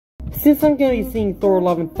Since I'm going to be seeing Thor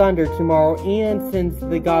Love and Thunder tomorrow, and since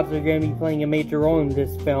the gods are going to be playing a major role in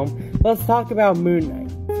this film, let's talk about Moon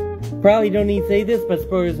Knight. Probably don't need to say this, but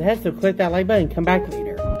spoilers ahead, so click that like button and come back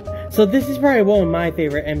later. So this is probably one of my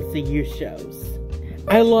favorite MCU shows.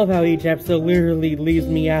 I love how each episode literally leaves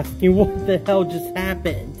me asking what the hell just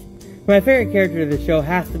happened. My favorite character of the show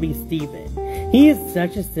has to be Steven. He is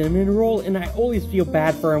such a cinnamon roll, and I always feel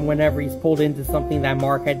bad for him whenever he's pulled into something that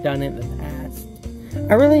Mark had done in the past.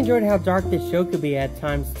 I really enjoyed how dark this show could be at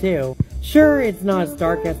times too. Sure, it's not as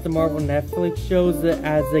dark as the Marvel Netflix shows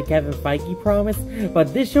as the Kevin Feige promised,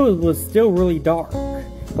 but this show was still really dark.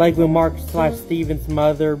 Like when Mark/Steven's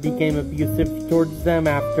mother became abusive towards them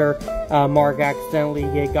after Mark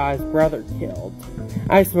accidentally got his brother killed.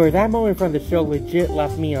 I swear, that moment from the show legit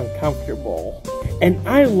left me uncomfortable. And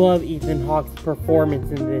I love Ethan Hawke's performance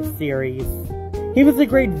in this series. He was a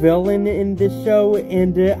great villain in this show,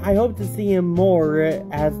 and I hope to see him more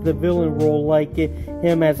as the villain role, like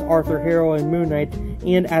him as Arthur Harrow in Moon Knight,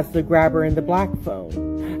 and as the Grabber in the Black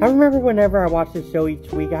Phone. I remember whenever I watched the show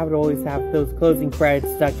each week, I would always have those closing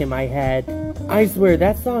credits stuck in my head. I swear,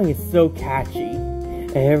 that song is so catchy.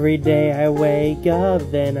 Every day I wake up,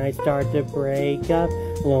 then I start to break up.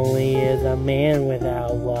 Lonely is a man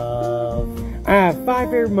without love. I have 5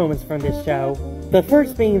 favorite moments from this show. The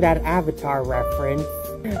first being that Avatar reference.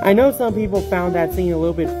 I know some people found that scene a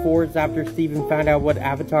little bit forced after Steven found out what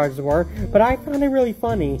avatars were, but I found it really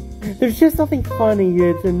funny. There's just something funny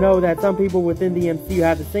to know that some people within the MCU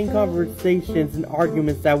have the same conversations and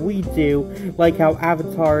arguments that we do, like how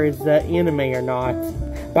Avatar is anime or not.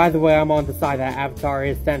 By the way, I'm on the side that Avatar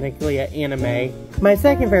is technically an anime. My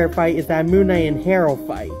second favorite fight is that Moon Knight and Harrow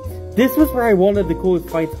fight. This was probably one of the coolest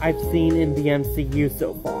fights I've seen in the MCU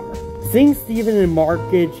so far. Seeing Steven and Mark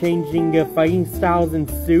changing fighting styles and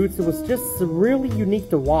suits was just really unique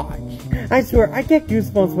to watch. I swear, I get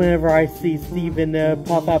goosebumps whenever I see Steven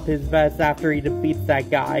pop up his vest after he defeats that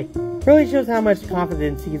guy. Really shows how much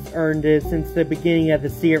confidence he's earned since the beginning of the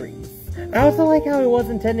series. I also like how it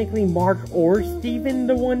wasn't technically Mark or Steven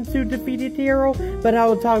the ones who defeated Harrow, but I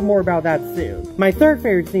will talk more about that soon. My third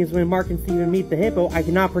favorite scene is when Mark and Steven meet the hippo. I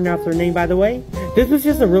cannot pronounce her name, by the way. This was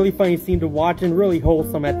just a really funny scene to watch and really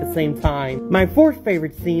wholesome at the same time. My fourth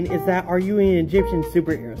favorite scene is that Are You an Egyptian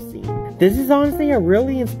superhero scene. This is honestly a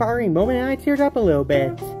really inspiring moment and I teared up a little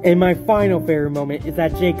bit. And my final favorite moment is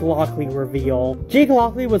that Jake Lockley reveal. Jake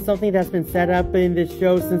Lockley was something that's been set up in this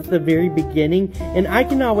show since the very beginning, and I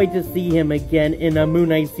cannot wait to see him again in a Moon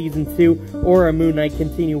Knight Season 2 or a Moon Knight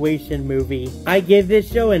continuation movie. I give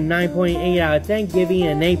this show a 9.8 out of 10, giving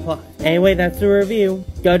it an A+. Anyway, that's the review.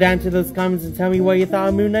 Go down to those comments and tell me what you thought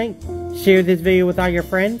of Moon Knight. Share this video with all your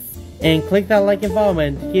friends. And click that like and follow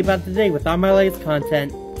button to keep up to date with all my latest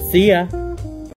content. See ya!